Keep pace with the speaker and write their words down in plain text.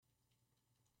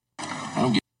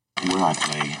where I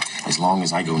play, as long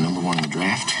as I go number one in the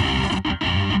draft.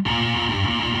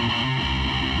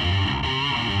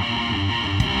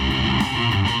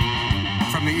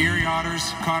 From the Erie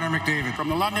Otters, Connor McDavid. From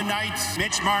the London Knights,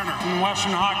 Mitch Marner. From the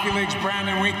Western Hockey League's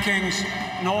Brandon Wheat Kings,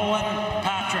 Nolan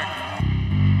Patrick.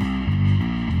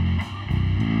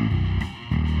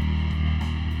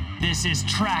 This is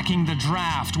Tracking the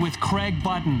Draft with Craig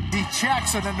Button. He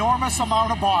checks an enormous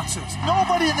amount of boxes.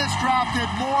 Nobody in this draft did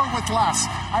more with less.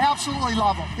 I absolutely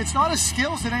love him. It's not his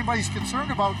skills that anybody's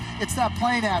concerned about. It's that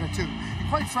playing attitude. And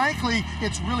quite frankly,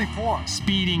 it's really poor.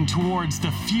 Speeding towards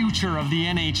the future of the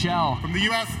NHL. From the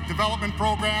U.S. Development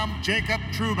Program, Jacob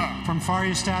Truba. From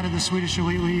Färjestad of the Swedish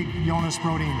Elite League, Jonas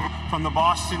Brodin. From the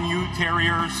Boston U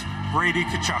Terriers, Brady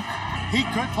Tkachuk. He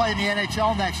could play in the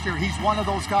NHL next year. He's one of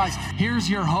those guys. Here's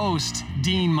your host,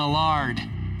 Dean Millard.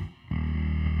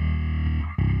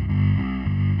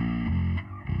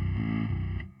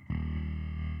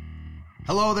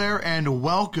 Hello there, and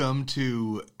welcome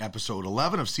to episode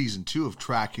 11 of season 2 of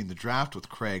Tracking the Draft with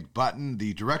Craig Button.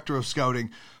 The director of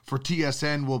scouting for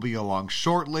TSN will be along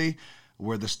shortly,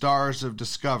 where the stars of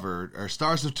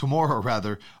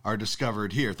tomorrow are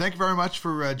discovered here. Thank you very much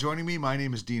for joining me. My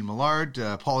name is Dean Millard.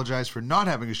 Apologize for not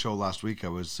having a show last week. I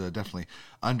was definitely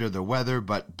under the weather,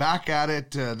 but back at it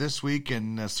this week,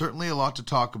 and certainly a lot to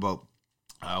talk about.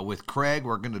 With Craig,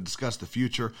 we're going to discuss the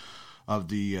future of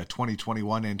the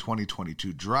 2021 and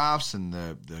 2022 drafts and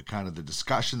the kind of the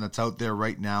discussion that's out there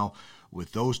right now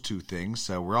with those two things.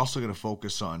 We're also going to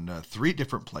focus on 3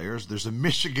 different players. There's a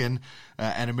Michigan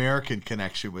and American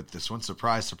connection with this one.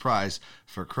 Surprise, surprise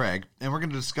for Craig. And we're going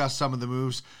to discuss some of the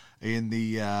moves in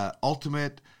the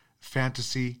Ultimate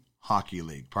Fantasy Hockey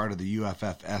League, part of the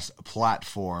UFFS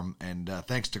platform. And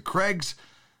thanks to Craig's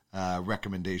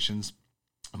recommendations,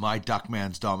 my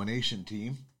Duckman's Domination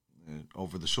team,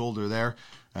 over the shoulder there,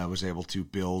 was able to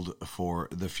build for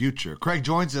the future. Craig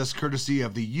joins us courtesy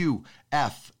of the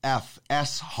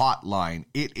UFFS hotline.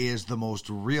 It is the most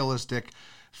realistic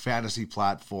fantasy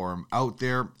platform out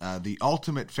there. The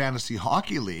Ultimate Fantasy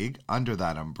Hockey League, under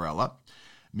that umbrella,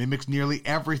 mimics nearly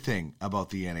everything about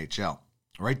the NHL,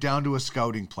 right down to a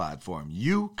scouting platform.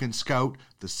 You can scout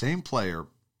the same player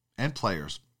and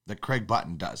players that Craig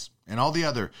Button does and all the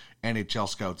other NHL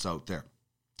scouts out there.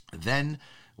 Then,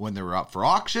 when they're up for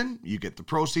auction, you get the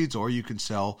proceeds, or you can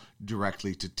sell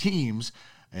directly to teams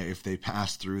if they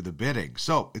pass through the bidding.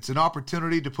 So it's an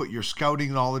opportunity to put your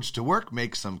scouting knowledge to work,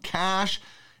 make some cash,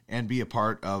 and be a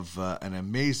part of an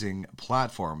amazing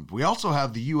platform. We also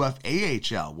have the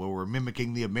UFAHL, where we're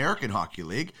mimicking the American Hockey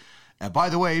League. And by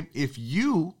the way, if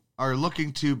you are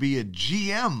looking to be a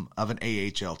GM of an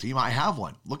AHL team, I have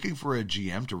one. Looking for a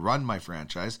GM to run my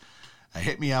franchise,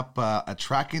 hit me up at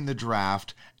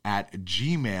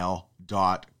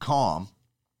trackingthedraft@gmail.com,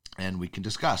 and we can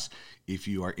discuss if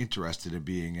you are interested in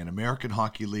being an American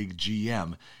Hockey League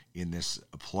GM in this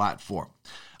platform.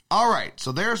 All right,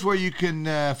 so there's where you can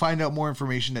find out more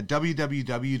information at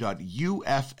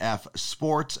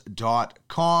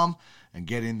www.uffsports.com and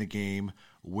get in the game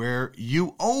where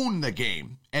you own the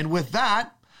game. And with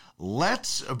that,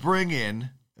 let's bring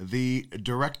in the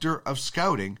director of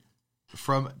scouting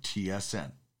from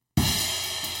TSN.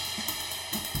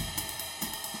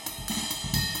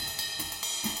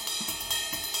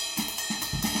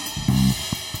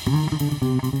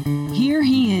 Here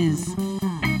he is,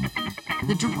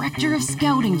 the director of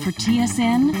scouting for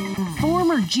TSN,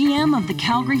 former GM of the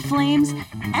Calgary Flames,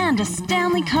 and a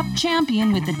Stanley Cup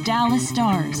champion with the Dallas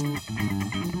Stars.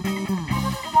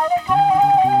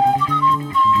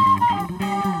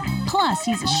 Plus,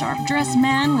 he's a sharp-dressed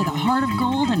man with a heart of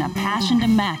gold and a passion to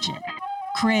match it.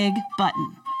 Craig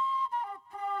Button.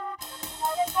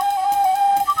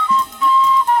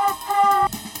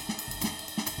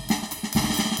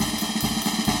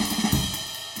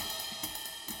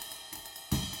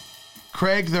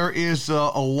 Craig, there is a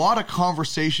lot of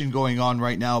conversation going on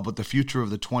right now about the future of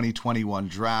the 2021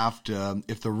 draft.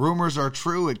 If the rumors are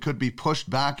true, it could be pushed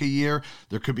back a year.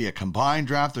 There could be a combined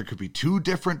draft. There could be 2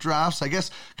 different drafts. I guess,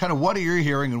 kind of what are you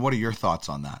hearing and what are your thoughts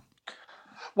on that?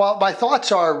 Well, my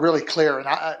thoughts are really clear. And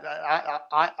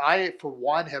I for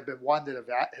one, have been one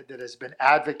that has been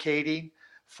advocating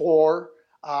for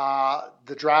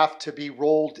the draft to be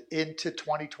rolled into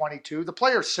 2022. The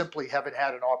players simply haven't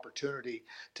had an opportunity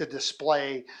to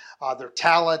display their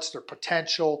talents, their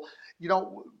potential. You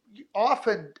know,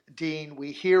 often, Dean,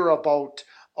 we hear about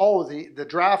oh, the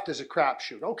draft is a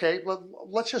crapshoot. Okay, well,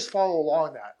 let's just follow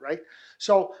along that, right?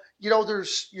 So, you're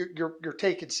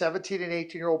taking 17 and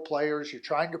 18-year-old players. You're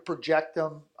trying to project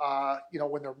them,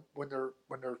 when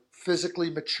they're physically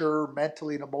mature,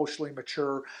 mentally and emotionally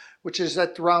mature, which is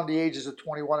at around the ages of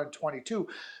 21 and 22.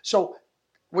 So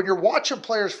when you're watching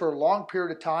players for a long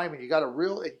period of time and you can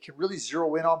really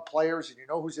zero in on players and you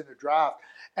know who's in the draft,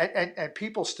 and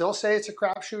people still say it's a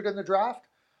crapshoot in the draft,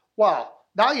 well,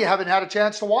 now you haven't had a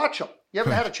chance to watch them. You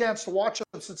haven't had a chance to watch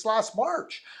them since last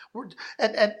March.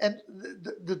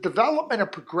 The development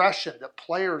and progression that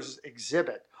players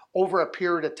exhibit over a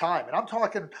period of time, and I'm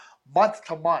talking month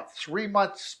to month, 3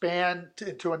 month span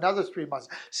into another 3 months,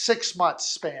 6 months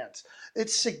spans.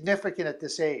 It's significant at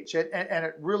this age, and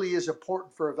it really is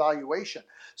important for evaluation.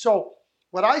 So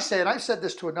what I say, and I've said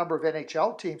this to a number of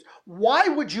NHL teams, why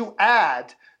would you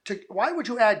add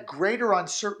greater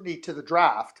uncertainty to the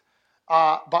draft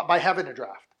by having a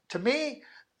draft? To me,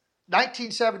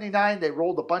 1979, they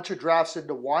rolled a bunch of drafts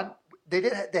into one. They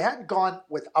hadn't gone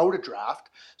without a draft,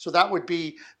 so that would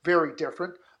be very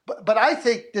different. But I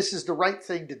think this is the right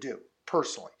thing to do,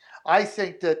 personally. I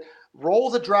think that roll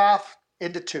the draft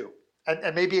into two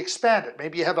and maybe expand it.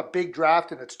 Maybe you have a big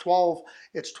draft and it's 12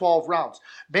 rounds.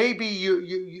 Maybe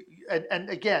you and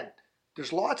again,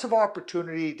 there's lots of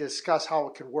opportunity to discuss how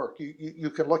it can work. You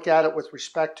can look at it with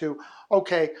respect to,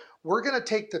 okay, we're going to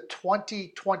take the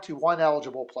 2021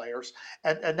 eligible players,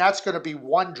 and that's going to be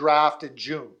one draft in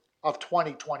June of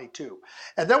 2022.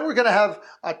 And then we're going to have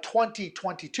a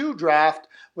 2022 draft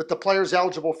with the players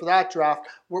eligible for that draft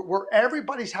where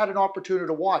everybody's had an opportunity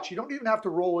to watch. You don't even have to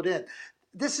roll it in.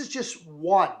 This is just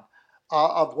one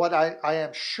of what I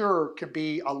am sure can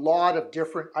be a lot of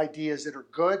different ideas that are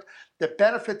good, that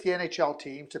benefit the NHL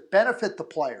teams, that benefit the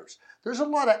players. There's a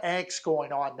lot of angst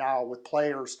going on now with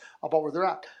players about where they're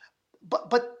at.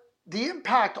 But the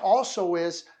impact also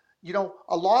is,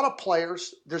 a lot of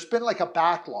players, there's been like a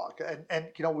backlog. And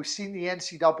we've seen the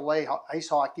NCAA ice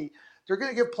hockey, they're going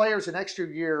to give players an extra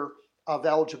year of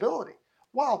eligibility.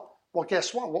 Well,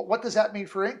 guess what? What does that mean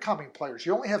for incoming players?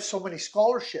 You only have so many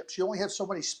scholarships. You only have so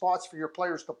many spots for your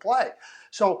players to play.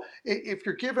 So if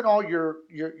you're giving all your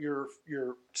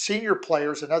senior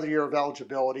players another year of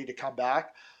eligibility to come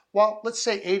back, well, let's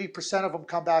say 80% of them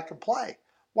come back and play.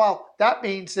 Well, that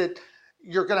means that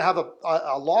you're going to have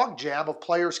a log jam of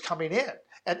players coming in.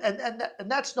 And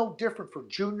that's no different for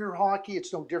junior hockey.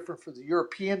 It's no different for the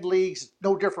European leagues. It's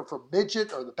no different for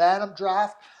midget or the Bantam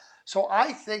draft. So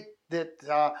I think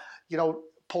that,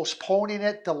 postponing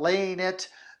it, delaying it,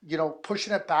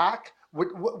 pushing it back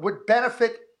would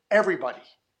benefit everybody.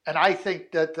 And I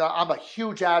think that I'm a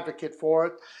huge advocate for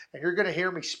it. And you're going to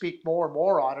hear me speak more and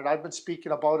more on it. I've been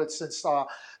speaking about it since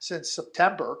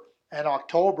September and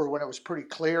October, when it was pretty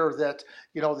clear that,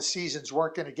 the seasons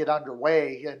weren't going to get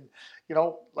underway. And,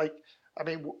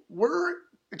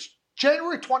 it's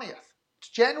January 20th. It's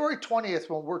January 20th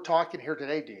when we're talking here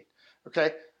today, Dean.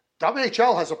 Okay.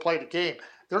 WHL hasn't played a game.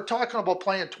 They're talking about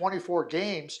playing 24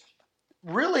 games,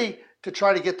 really to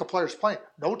try to get the players playing.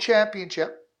 No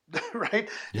championship, right?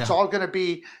 Yeah. It's all going to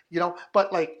be,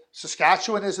 but like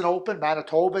Saskatchewan isn't open,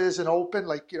 Manitoba isn't open,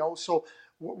 so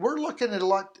we're looking at a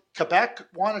lot. Quebec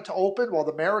wanted to open, while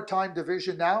the Maritime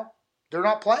Division now, they're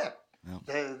not playing. No.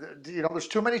 There's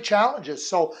too many challenges.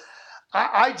 So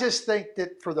I just think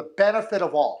that for the benefit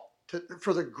of all,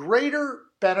 for the greater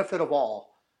benefit of all,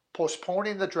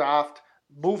 postponing the draft,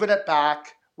 moving it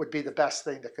back would be the best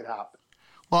thing that could happen.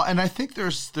 Well, and I think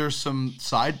there's some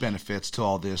side benefits to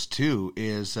all this too.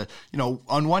 Is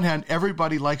on one hand,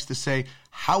 everybody likes to say,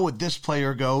 how would this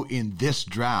player go in this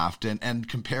draft, and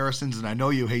comparisons, and I know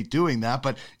you hate doing that,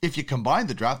 but if you combine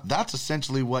the draft, that's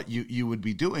essentially what you would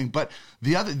be doing. But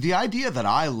the idea that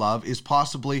I love is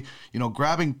possibly,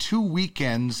 grabbing 2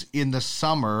 weekends in the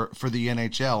summer for the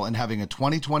NHL and having a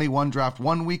 2021 draft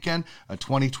one weekend, a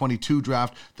 2022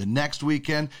 draft the next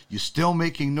weekend. You're still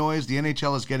making noise. The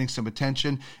NHL is getting some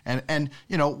attention, and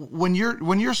when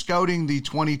you're scouting the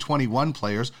 2021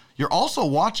 players, you're also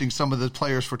watching some of the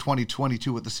players for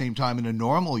 2022 at the same time in a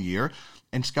normal year,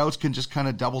 and scouts can just kind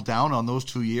of double down on those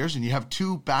 2 years, and you have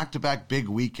 2 back-to-back big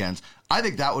weekends. I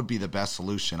think that would be the best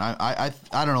solution. I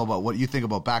don't know about what you think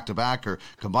about back-to-back or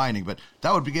combining, but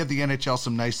that would give the NHL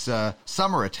some nice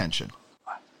summer attention.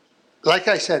 Like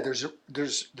I said,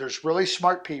 there's really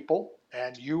smart people,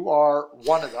 and you are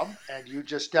one of them, and you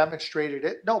just demonstrated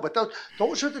it. No, but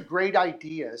those are the great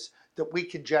ideas that we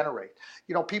can generate.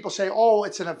 People say, oh,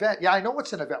 it's an event. Yeah, I know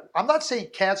it's an event. I'm not saying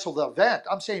cancel the event.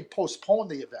 I'm saying postpone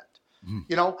the event.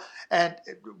 And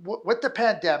with the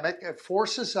pandemic, it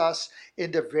forces us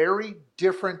into very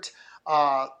different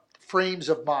frames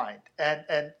of mind.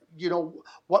 And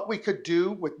what we could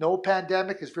do with no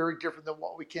pandemic is very different than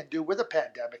what we can do with a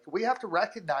pandemic. We have to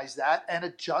recognize that and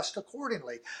adjust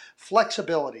accordingly.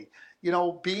 Flexibility,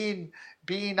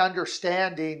 being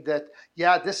understanding that,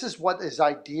 this is what is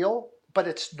ideal, but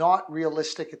it's not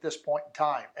realistic at this point in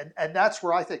time. And that's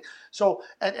where I think, so,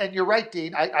 and you're right,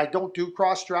 Dean, I don't do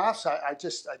cross drafts. I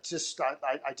just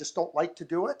don't like to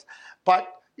do it. But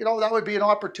that would be an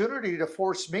opportunity to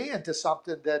force me into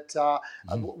something that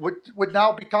would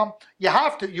now become, you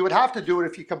would have to do it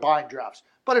if you combine drafts.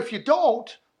 But if you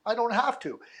don't, I don't have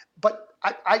to. But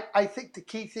I think the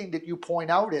key thing that you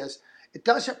point out is, it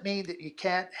doesn't mean that you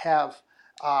can't have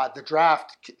the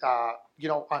draft,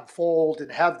 unfold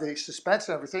and have the suspense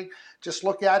and everything. Just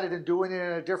look at it and doing it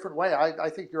in a different way. I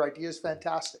think your idea is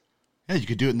fantastic. Yeah, you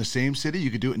could do it in the same city. You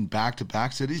could do it in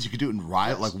back-to-back cities. You could do it in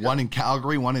one in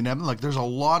Calgary, one in Edmonton. Like, there's a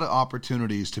lot of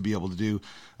opportunities to be able to do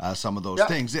some of those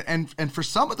things. And for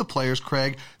some of the players,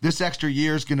 Craig, this extra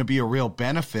year is going to be a real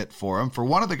benefit for them. For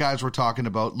one of the guys we're talking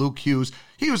about, Luke Hughes,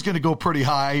 he was going to go pretty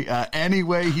high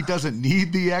anyway. He doesn't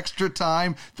need the extra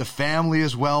time. The family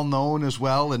is well known as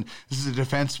well. And this is a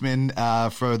defenseman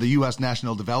for the U.S.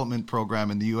 National Development Program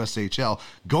in the USHL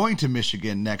going to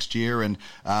Michigan next year, and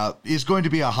is going to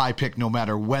be a high pick no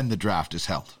matter when the draft is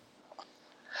held.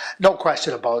 No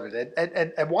question about it.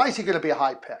 And why is he going to be a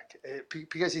high pick?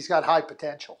 Because he's got high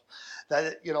potential.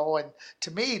 And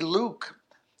to me, Luke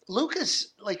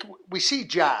is like, we see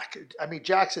Jack. I mean,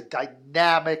 Jack's a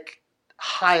dynamic,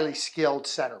 highly skilled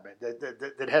centerman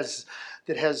that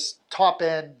has top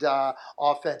end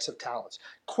offensive talents.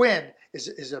 Quinn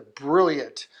is a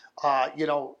brilliant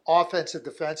offensive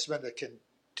defenseman that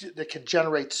can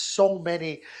generate so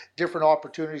many different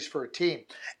opportunities for a team.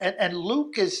 And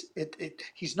Luke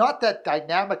he's not that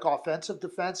dynamic offensive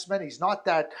defenseman. He's not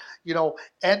that,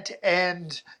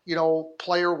 end-to-end,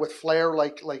 player with flair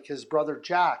like his brother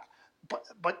Jack.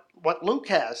 But what Luke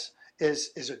has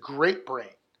is a great brain.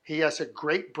 He has a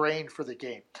great brain for the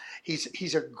game.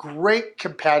 He's a great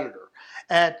competitor.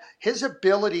 And his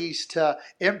abilities to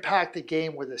impact the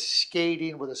game with his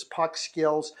skating, with his puck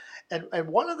skills. And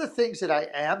one of the things that I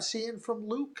am seeing from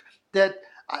Luke that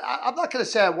I'm not going to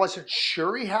say I wasn't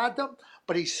sure he had them,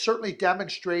 but he's certainly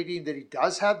demonstrating that he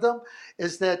does have them,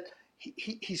 is that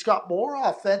he's got more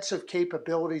offensive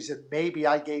capabilities than maybe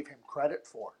I gave him credit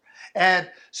for. And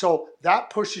so that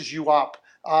pushes you up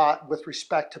with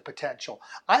respect to potential.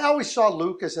 I always saw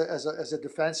Luke as a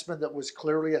defenseman that was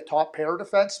clearly a top pair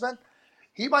defenseman.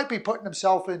 He might be putting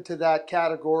himself into that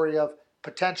category of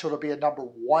potential to be a number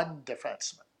one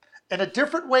defenseman in a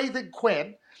different way than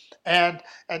Quinn. And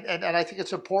I think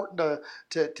it's important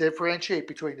to differentiate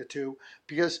between the two,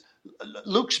 because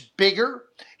Luke's bigger.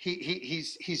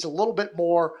 He's a little bit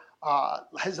more,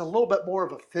 has a little bit more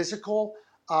of a physical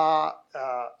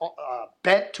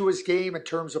bent to his game in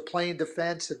terms of playing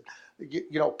defense and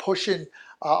pushing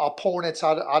opponents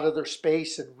out of their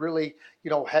space and really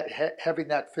having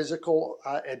that physical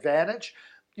advantage.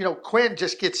 Quinn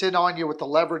just gets in on you with the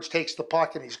leverage, takes the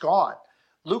puck, and he's gone.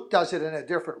 Luke does it in a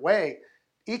different way.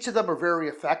 Each of them are very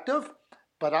effective,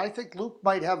 but I think Luke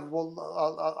might have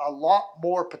a lot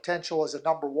more potential as a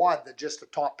number one than just a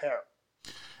top pair.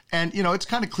 And, it's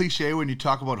kind of cliche when you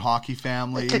talk about hockey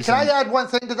families. Can I add one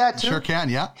thing to that, too? Sure can,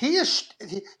 yeah. He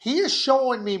is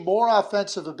showing me more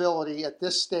offensive ability at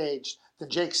this stage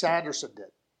than Jake Sanderson did.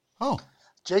 Oh.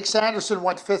 Jake Sanderson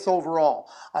went 5th overall.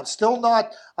 I'm still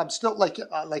like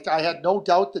I had no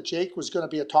doubt that Jake was going to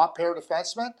be a top pair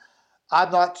defenseman.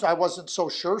 I wasn't so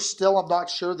sure. Still, I'm not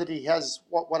sure that he has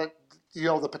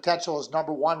the potential as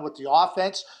number one with the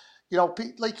offense. You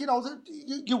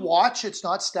watch, it's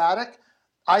not static.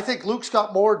 I think Luke's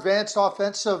got more advanced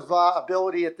offensive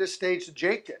ability at this stage than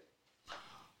Jake did.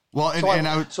 Well,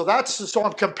 so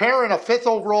I'm comparing a 5th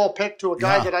overall pick to a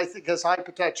guy that I think has high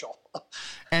potential.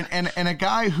 And a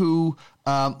guy who,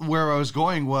 where I was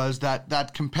going was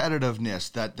that competitiveness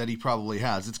that he probably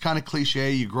has. It's kind of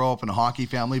cliche. You grow up in a hockey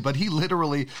family, but he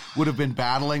literally would have been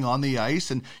battling on the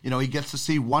ice, and he gets to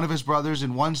see one of his brothers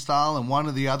in one style and one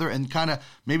of the other, and kind of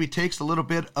maybe takes a little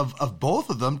bit of both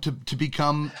of them to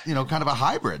become kind of a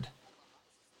hybrid.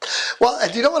 Well,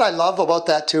 and you know what I love about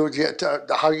that too,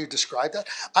 how you describe that?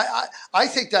 I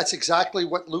think that's exactly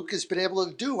what Luke has been able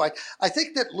to do. I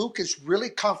think that Luke is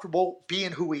really comfortable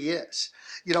being who he is,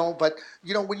 but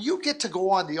when you get to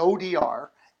go on the ODR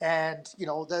and,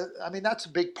 that's a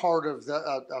big part of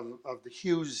the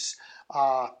Hughes,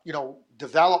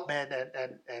 development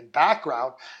and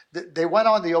background. They went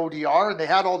on the ODR and they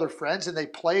had all their friends and they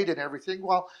played and everything.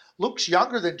 Well, Luke's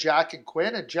younger than Jack and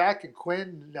Quinn, and Jack and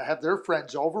Quinn have their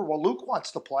friends over. Well, Luke wants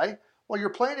to play. Well, you're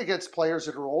playing against players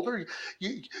that are older.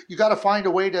 You got to find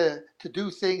a way to do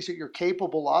things that you're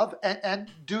capable of and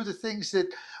do the things that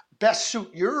best suit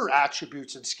your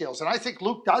attributes and skills. And I think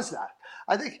Luke does that.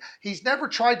 I think he's never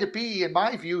tried to be, in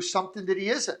my view, something that he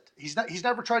isn't. He's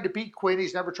never tried to be Quinn.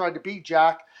 He's never tried to be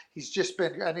Jack. He's just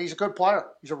been, and he's a good player.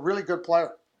 He's a really good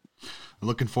player.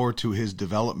 Looking forward to his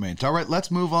development. All right, let's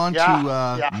move on to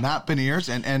Matt Beniers.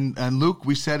 And Luke,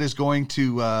 we said, is going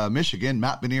to Michigan.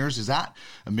 Matt Beniers is at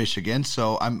Michigan.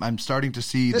 So I'm starting to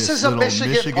see this is little a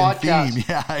Michigan podcast. theme.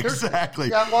 Yeah, exactly.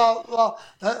 Yeah,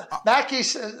 Mackie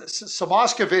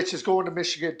Samoskevich is going to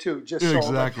Michigan too. Just so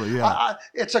exactly, yeah.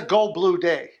 It's a go blue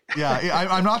day. Yeah,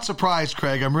 I'm not surprised,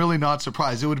 Craig. I'm really not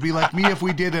surprised. It would be like me if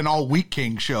we did an all Wheat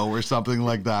King show or something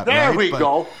like that. There we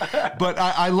go. But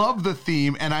I love the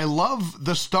theme, and I love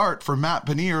the start for Matt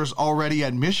Beniers already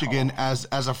at Michigan as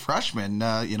a freshman.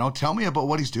 Tell me about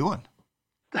what he's doing.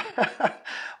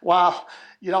 Well,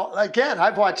 again,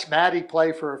 I've watched Matty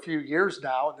play for a few years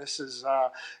now, and this is,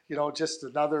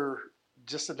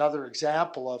 just another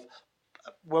example of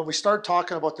when we start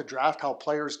talking about the draft, how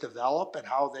players develop and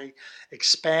how they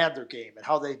expand their game and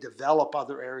how they develop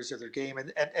other areas of their game,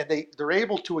 and they're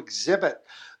able to exhibit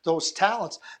those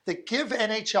talents that give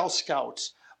NHL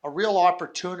scouts a real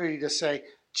opportunity to say,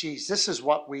 geez, this is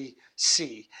what we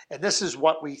see, and this is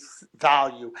what we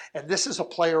value, and this is a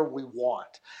player we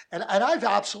want. And I've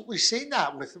absolutely seen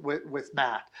that with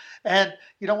Matt. And,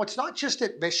 it's not just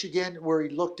at Michigan where he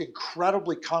looked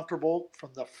incredibly comfortable from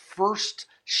the first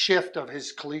shift of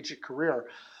his collegiate career,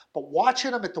 but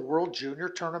watching him at the World Junior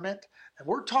Tournament, and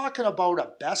we're talking about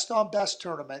a best-on-best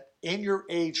tournament in your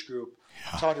age group. Yeah.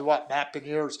 I'm telling you what, Matt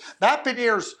Beniers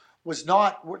was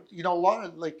not, a lot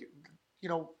of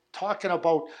talking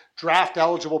about draft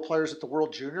eligible players at the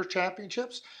World Junior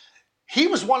Championships. He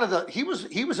was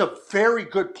he was a very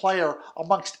good player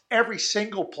amongst every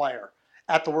single player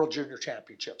at the World Junior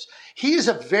Championships. He is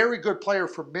a very good player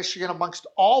for Michigan amongst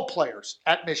all players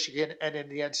at Michigan and in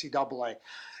the NCAA.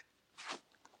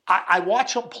 I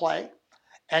watch him play,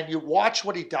 and you watch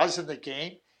what he does in the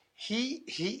game. He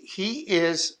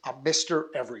is a Mr.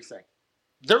 Everything.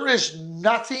 There is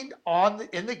nothing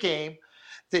in the game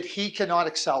that he cannot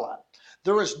excel at.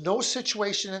 There is no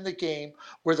situation in the game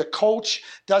where the coach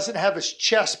doesn't have his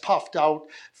chest puffed out,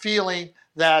 feeling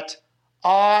that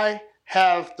I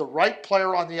have the right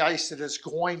player on the ice that is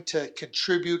going to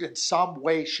contribute in some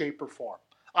way, shape, or form.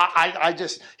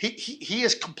 He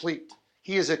is complete.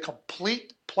 He is a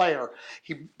complete player.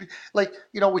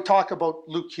 We talk about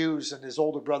Luke Hughes and his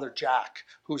older brother Jack,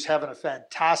 who's having a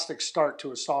fantastic start to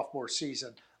his sophomore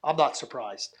season. I'm not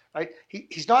surprised, right?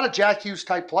 He's not a Jack Hughes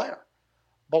type player,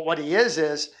 but what he is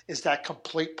that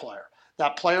complete player,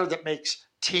 that player that makes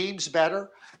teams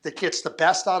better, that gets the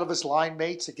best out of his line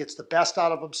mates, that gets the best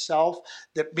out of himself,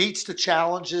 that meets the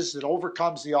challenges, that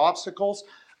overcomes the obstacles.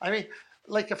 I mean,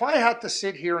 if I had to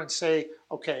sit here and say,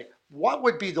 okay, what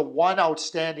would be the one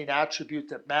outstanding attribute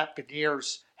that Matt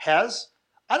Beniers has?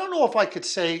 I don't know if I could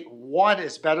say one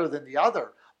is better than the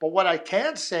other. But what I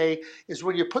can say is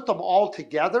when you put them all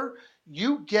together,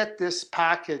 you get this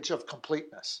package of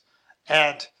completeness.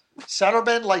 And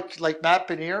centermen like Matt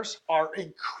Beniers are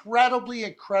incredibly,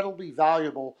 incredibly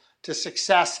valuable to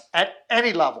success at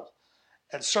any level.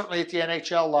 And certainly at the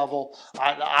NHL level,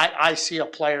 I see a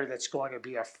player that's going to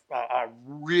be a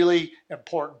really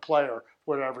important player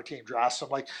whatever team drafts him.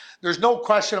 There's no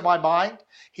question in my mind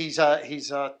he's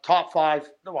a top five.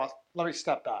 Well, let me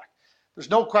step back. There's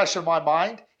no question in my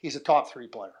mind he's a top three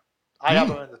player. I have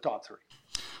him in the top three.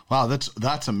 Wow,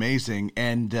 that's amazing.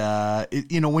 And,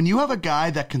 when you have a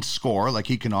guy that can score, like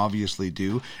he can obviously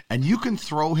do, and you can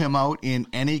throw him out in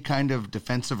any kind of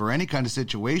defensive or any kind of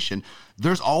situation,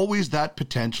 there's always that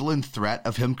potential and threat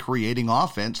of him creating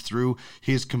offense through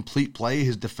his complete play,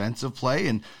 his defensive play,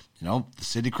 and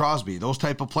Sidney Crosby, those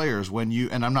type of players.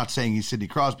 And I'm not saying he's Sidney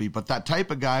Crosby, but that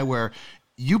type of guy where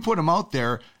you put him out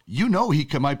there, he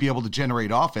might be able to generate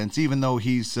offense, even though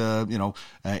he's in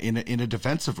a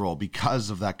defensive role because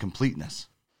of that completeness.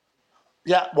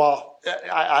 Yeah, well,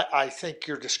 I think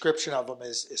your description of him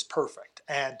is perfect,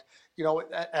 and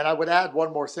and I would add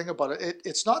one more thing about it.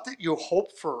 It's not that you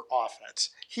hope for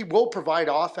offense; he will provide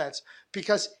offense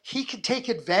because he can take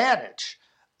advantage.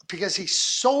 Because he's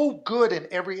so good in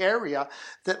every area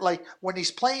that, when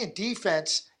he's playing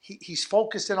defense, he's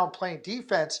focused in on playing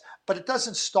defense, but it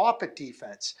doesn't stop at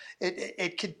defense.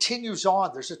 It continues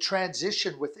on. There's a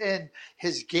transition within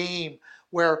his game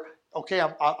where, okay,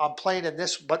 I'm playing in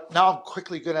this, but now I'm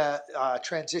quickly going to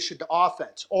transition to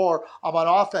offense, or I'm on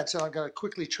offense and I'm going to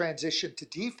quickly transition to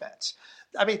defense.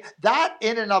 I mean, that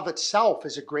in and of itself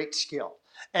is a great skill.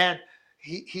 And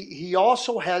he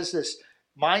also has this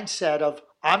mindset of,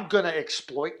 I'm going to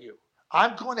exploit you.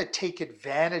 I'm going to take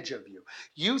advantage of you.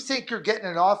 You think you're getting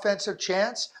an offensive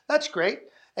chance? That's great.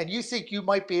 And you think you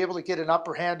might be able to get an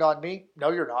upper hand on me?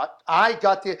 No, you're not.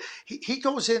 He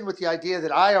goes in with the idea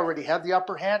that I already have the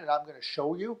upper hand and I'm going to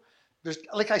show you.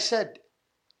 Like I said,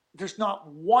 there's not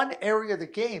one area of the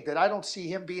game that I don't see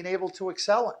him being able to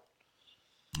excel in.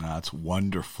 That's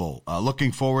wonderful.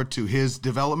 Looking forward to his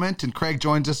development. And Craig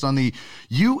joins us on the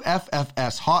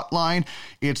UFFS hotline.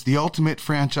 It's the ultimate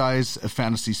franchise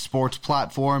fantasy sports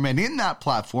platform. And in that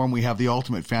platform, we have the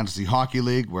Ultimate Fantasy Hockey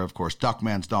League, where, of course,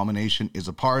 Duckman's Domination is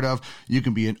a part of. You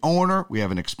can be an owner. We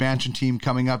have an expansion team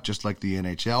coming up, just like the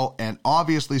NHL. And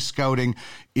obviously, scouting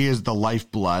is the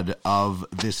lifeblood of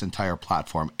this entire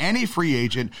platform. Any free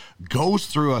agent goes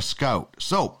through a scout.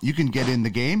 So you can get in the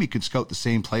game. You can scout the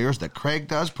same players that Craig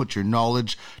does. Put your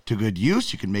knowledge to good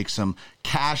use. You can make some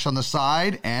cash on the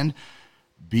side and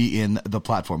be in the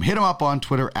platform. Hit him up on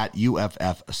Twitter at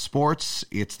UFF Sports.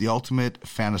 It's the Ultimate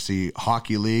Fantasy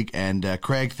Hockey League. And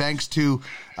Craig, thanks to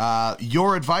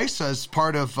your advice as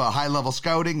part of high-level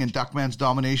scouting and Duckman's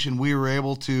Domination, we were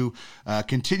able to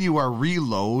continue our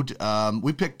reload.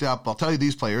 We picked up, I'll tell you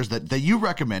these players that you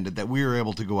recommended that we were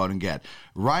able to go out and get.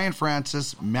 Ryan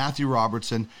Francis, Matthew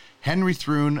Robertson, Henry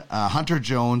Thrun, Hunter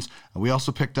Jones. We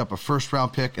also picked up a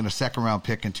first-round pick and a second-round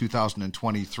pick in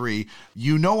 2023.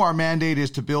 You know our mandate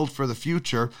is to build for the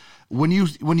future. When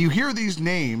you hear these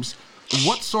names,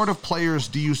 what sort of players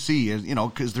do you see?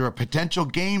 Is there a potential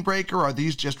game breaker? Are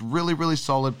these just really, really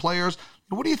solid players?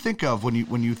 What do you think of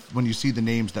when you see the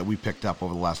names that we picked up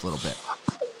over the last little bit?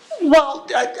 Well,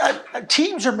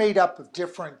 teams are made up of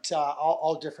different,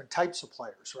 all different types of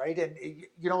players, right? And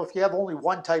if you have only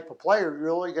one type of player,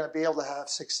 you're only going to be able to have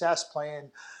success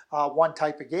playing one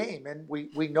type of game. And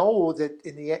we know that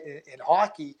in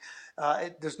hockey,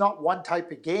 there's not one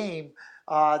type of game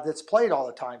that's played all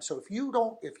the time. So if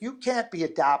you can't be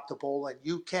adaptable and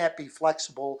you can't be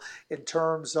flexible in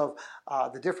terms of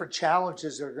the different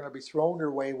challenges that are going to be thrown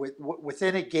your way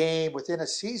within a game, within a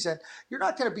season, you're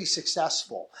not going to be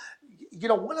successful.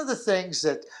 One of the things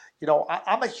that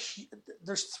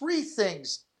there's three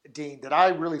things, Dean, that I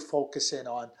really focus in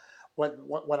on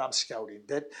when I'm scouting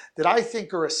that I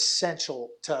think are essential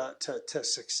to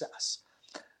success.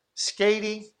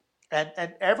 Skating.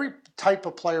 And every type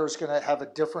of player is going to have a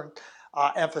different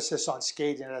emphasis on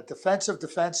skating. And a defensive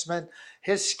defenseman,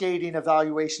 his skating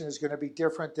evaluation is going to be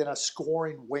different than a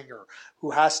scoring winger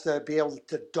who has to be able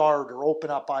to dart or open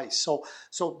up ice.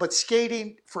 But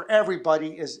skating for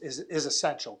everybody is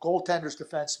essential. Goaltenders,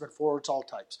 defensemen, forwards, all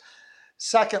types.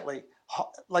 Secondly,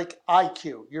 like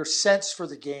IQ, your sense for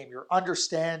the game, your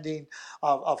understanding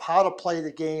of how to play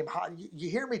the game. You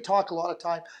hear me talk a lot of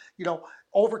time,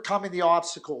 overcoming the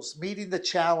obstacles, meeting the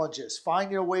challenges,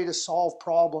 finding a way to solve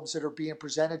problems that are being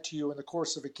presented to you in the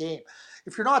course of a game.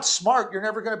 If you're not smart, you're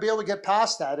never going to be able to get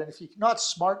past that. And if you're not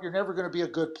smart, you're never going to be a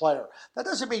good player. That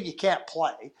doesn't mean you can't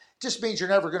play. It just means you're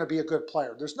never going to be a good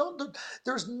player. There's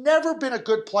never been a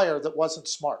good player that wasn't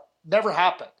smart. Never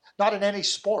happened. Not in any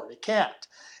sport. It can't.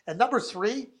 And number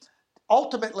three,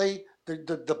 ultimately,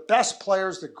 the best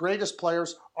players, the greatest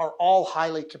players are all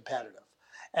highly competitive.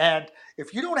 And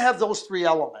if you don't have those three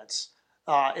elements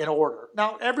in order,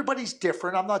 now everybody's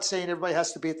different. I'm not saying everybody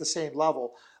has to be at the same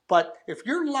level, but if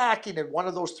you're lacking in one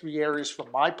of those three areas from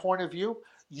my point of view,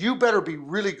 you better be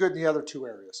really good in the other two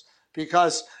areas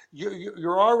because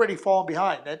you're already falling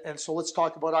behind. And so let's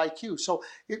talk about IQ. So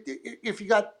if you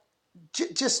got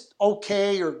just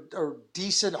okay or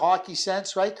decent hockey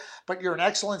sense, right? But you're an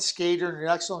excellent skater and you're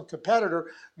an excellent competitor,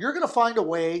 you're going to find a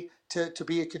way to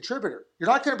be a contributor. You're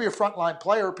not going to be a frontline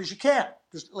player because you can't.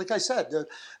 Like I said,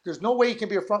 there's no way you can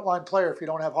be a frontline player if you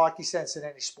don't have hockey sense in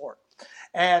any sport,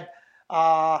 and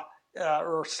or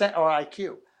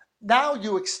IQ. Now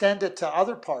you extend it to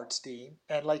other parts, Dean,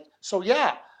 and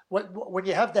when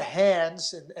you have the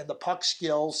hands and the puck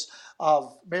skills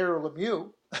of Mario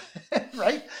Lemieux,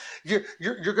 right? You're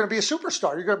going to be a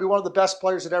superstar. You're going to be one of the best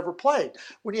players that ever played.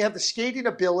 When you have the skating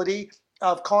ability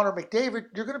of Connor McDavid,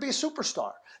 you're going to be a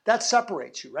superstar. That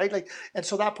separates you, right? And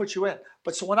so that puts you in.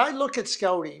 But so when I look at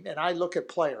scouting and I look at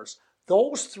players,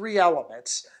 those three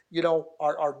elements,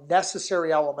 are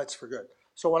necessary elements for good.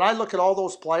 So when I look at all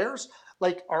those players,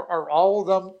 are all of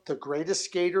them the greatest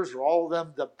skaters? Are all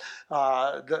of them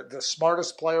the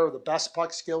smartest player, the best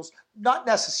puck skills? Not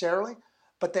necessarily,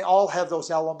 but they all have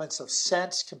those elements of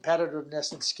sense,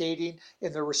 competitiveness, and skating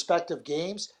in their respective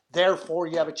games. Therefore,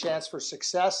 you have a chance for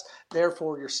success.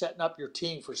 Therefore, you're setting up your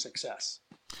team for success.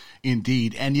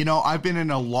 Indeed. And, I've been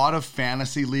in a lot of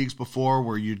fantasy leagues before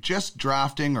where you're just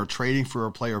drafting or trading for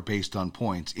a player based on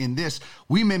points. In this,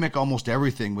 we mimic almost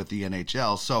everything with the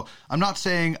NHL. So I'm not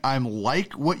saying I'm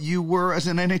like what you were as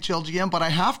an NHL GM, but I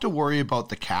have to worry about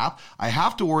the cap. I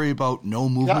have to worry about no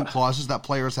movement clauses that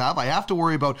players have. I have to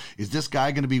worry about, is this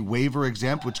guy going to be waiver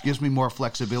exempt, which gives me more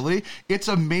flexibility? It's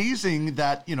amazing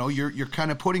that, you're kind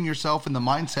of putting yourself in the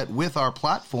mindset with our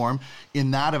platform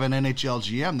in that of an NHL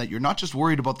GM, that you're not just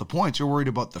worried about the points, you're worried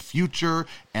about the future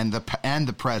and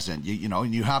the present.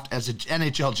 And you have to, as an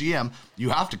NHL GM, you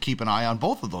have to keep an eye on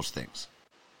both of those things.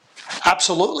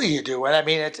 Absolutely, you do. And I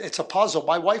mean, it's a puzzle.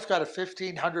 My wife got a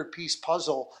 1,500 piece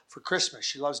puzzle for Christmas.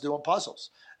 She loves doing puzzles.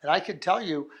 And I can tell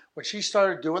you, when she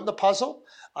started doing the puzzle,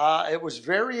 it was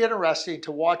very interesting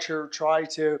to watch her try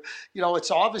to,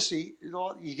 it's obviously,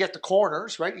 you get the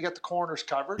corners, right? You get the corners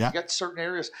covered, you get certain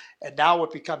areas, and now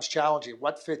it becomes challenging.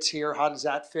 What fits here? How does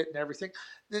that fit and everything?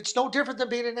 It's no different than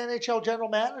being an NHL general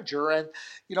manager and,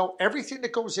 everything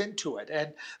that goes into it.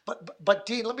 And, but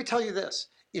Dean, let me tell you this.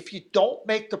 If you don't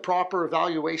make the proper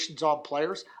evaluations on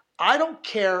players, I don't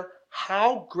care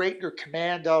how great your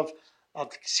command of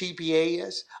CBA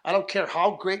is. I don't care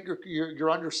how great your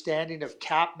understanding of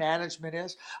cap management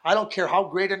is. I don't care how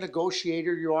great a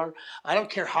negotiator you are. I don't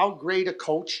care how great a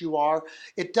coach you are.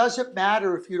 It doesn't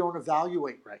matter if you don't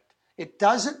evaluate right. It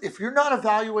doesn't, if you're not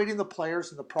evaluating the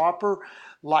players in the proper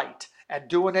light and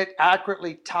doing it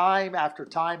accurately time after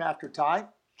time after time,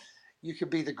 you can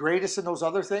be the greatest in those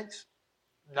other things.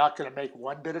 Not going to make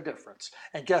one bit of difference.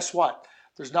 And guess what?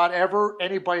 There's not ever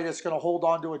anybody that's going to hold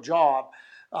on to a job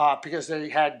because they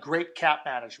had great cap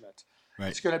management. Right.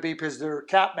 It's going to be because their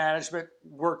cap management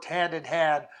worked hand in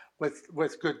hand with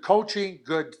good coaching,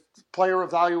 good player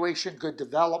evaluation, good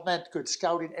development, good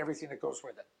scouting, everything that goes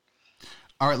with it.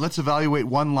 All right, let's evaluate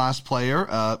one last player.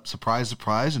 Surprise,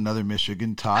 surprise, another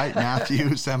Michigan tie, Matthew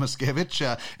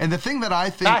Samoskevich. And the thing that I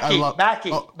think I love...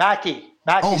 Mackey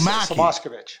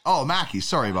Samoskevich. Oh, Mackey.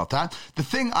 Sorry about that. The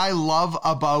thing I love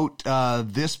about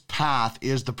this path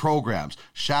is the programs.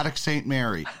 Shattuck St.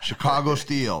 Mary, Chicago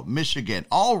Steel, Michigan,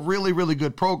 all really, really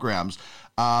good programs.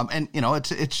 And,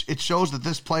 it shows that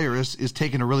this player is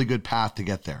taking a really good path to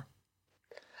get there.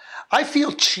 I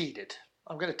feel cheated.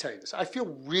 I'm going to tell you this. I feel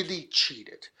really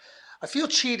cheated. I feel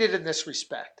cheated in this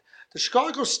respect. The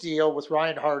Chicago Steel with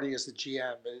Ryan Hardy as the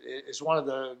GM is one of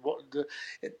the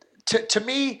to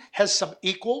me, has some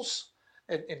equals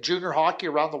in junior hockey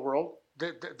around the world.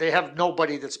 They have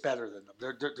nobody that's better than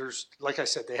them. There's, like I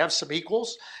said, they have some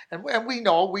equals, and we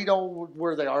know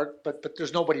where they are, but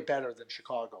there's nobody better than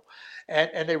Chicago,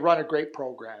 and they run a great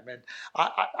program. And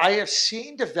I have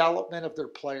seen development of their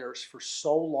players for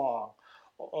so long,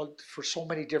 for so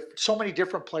many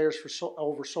different players for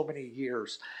over so many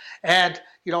years. And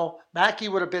Mackey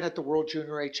would have been at the World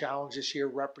Junior A Challenge this year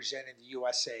representing the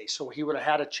USA, so he would have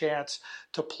had a chance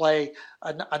to play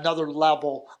another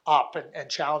level up and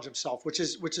challenge himself, which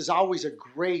is always a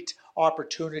great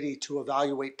opportunity to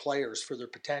evaluate players for their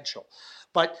potential.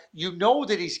 But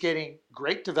that he's getting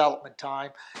great development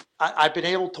time. I've been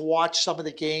able to watch some of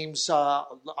the games on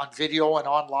video and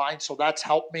online, so that's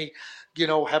helped me,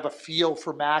 have a feel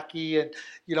for Mackey and,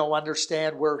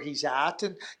 understand where he's at.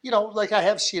 And, like I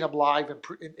have seen him live in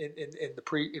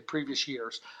previous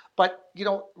years. But,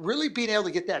 really being able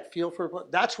to get that feel for,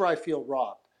 that's where I feel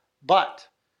robbed. But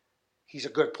he's a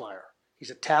good player.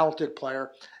 He's a talented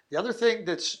player. The other thing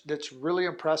that's really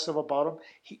impressive about him,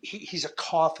 he's a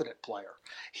confident player.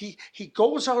 He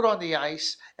goes out on the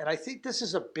ice, and I think this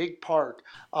is a big part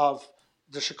of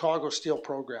the Chicago Steel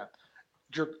program.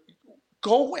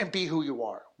 Go and be who you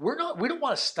are. We don't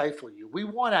want to stifle you. We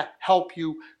want to help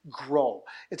you grow.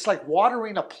 It's like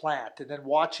watering a plant and then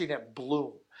watching it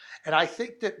bloom. And I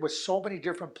think that with so many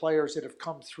different players that have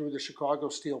come through the Chicago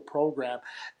Steel program,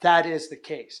 that is the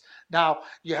case. Now,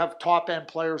 you have top-end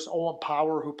players, Owen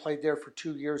Power, who played there for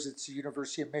 2 years at the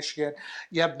University of Michigan.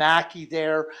 You have Mackey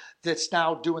there that's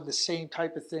now doing the same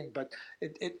type of thing, but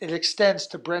it extends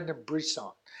to Brendan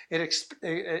Brisson. It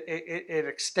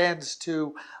extends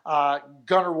to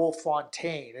Gunnar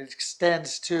Wolf-Fontaine. It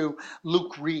extends to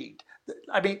Luke Reed.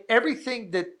 I mean,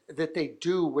 everything that they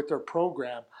do with their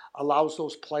program allows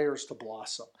those players to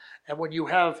blossom. And when you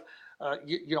have,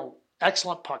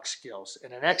 excellent puck skills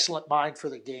and an excellent mind for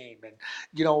the game,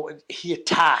 and, he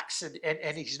attacks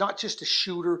and he's not just a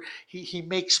shooter, he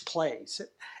makes plays.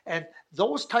 And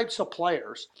those types of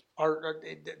players are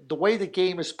the way the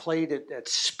game is played at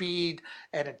speed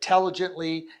and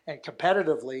intelligently and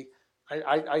competitively.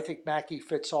 I think Mackey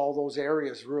fits all those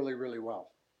areas really, really well.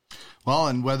 Well,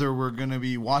 and whether we're going to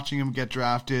be watching him get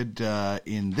drafted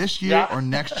in this year or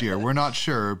next year, we're not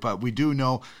sure, but we do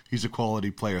know he's a quality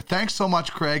player. Thanks so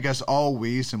much, Craig, as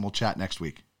always, and we'll chat next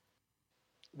week.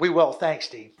 We will. Thanks,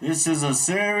 Steve. This is a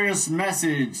serious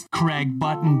message. Craig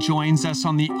Button joins us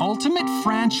on the Ultimate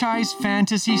Franchise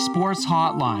Fantasy Sports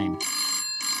Hotline.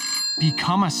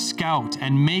 Become a scout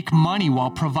and make money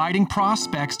while providing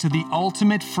prospects to the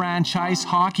Ultimate Franchise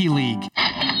Hockey League.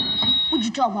 What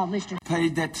you talking about, mister? Pay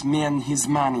that man his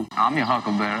money. I'm your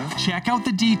huckleberry. Check out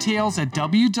the details at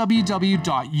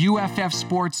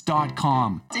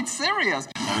www.uffsports.com. It's serious.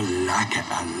 I like it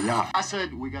a lot. I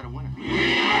said we got a winner.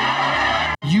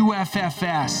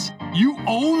 UFFS. You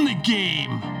own the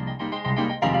game.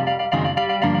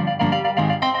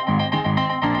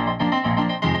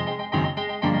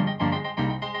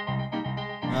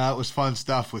 It was fun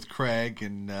stuff with Craig,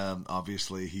 and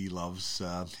obviously he loves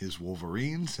his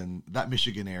Wolverines, and that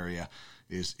Michigan area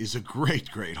is a great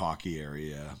hockey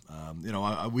area.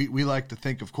 We like to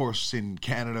think, of course, in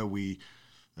Canada,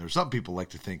 some people like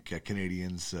to think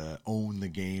Canadians own the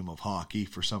game of hockey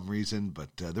for some reason,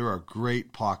 but there are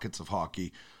great pockets of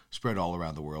hockey spread all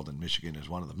around the world, and Michigan is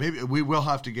one of them. Maybe we will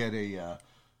have to get a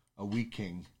Wheat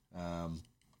King, a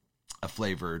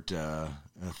flavored,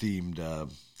 themed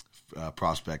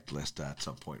prospect list at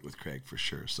some point with Craig for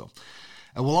sure. So,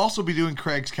 and we'll also be doing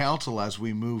Craig's counsel as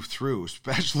we move through,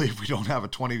 especially if we don't have a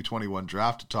 2021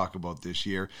 draft to talk about this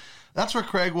year. That's where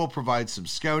Craig will provide some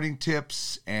scouting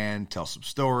tips and tell some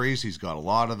stories. He's got a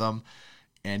lot of them,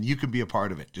 and you can be a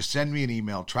part of it. Just send me an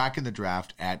email,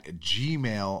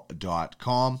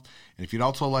 trackingthedraft@gmail.com. And if you'd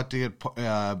also like to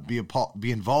be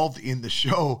involved in the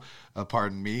show,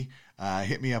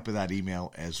 hit me up with that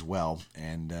email as well,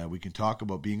 and we can talk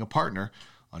about being a partner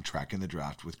on Tracking the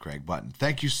Draft with Craig Button.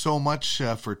 Thank you so much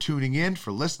for tuning in,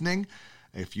 for listening.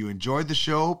 If you enjoyed the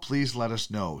show, please let us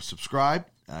know. Subscribe,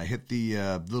 hit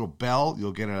the little bell.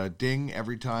 You'll get a ding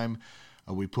every time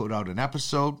we put out an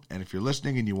episode. And if you're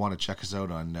listening and you want to check us out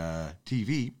on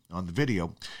TV, on the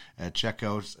video, check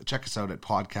us out at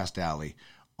Podcast Alley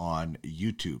on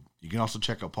YouTube. You can also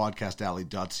check out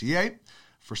podcastalley.ca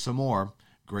for some more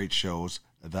great shows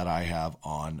that I have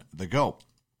on the go.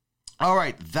 All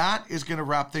right, that is going to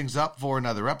wrap things up for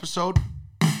another episode.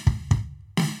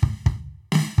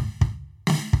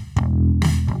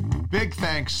 Big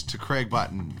thanks to Craig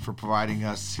Button for providing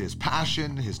us his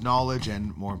passion, his knowledge,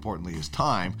 and more importantly, his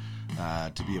time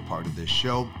to be a part of this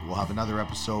show. We'll have another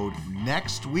episode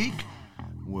next week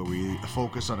where we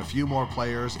focus on a few more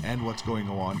players and what's going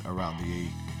on around the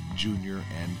junior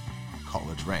and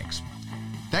college ranks.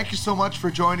 Thank you so much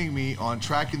for joining me on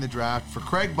Tracking the Draft. For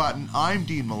Craig Button, I'm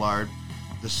Dean Millard.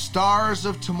 The stars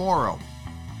of tomorrow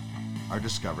are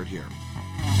discovered here.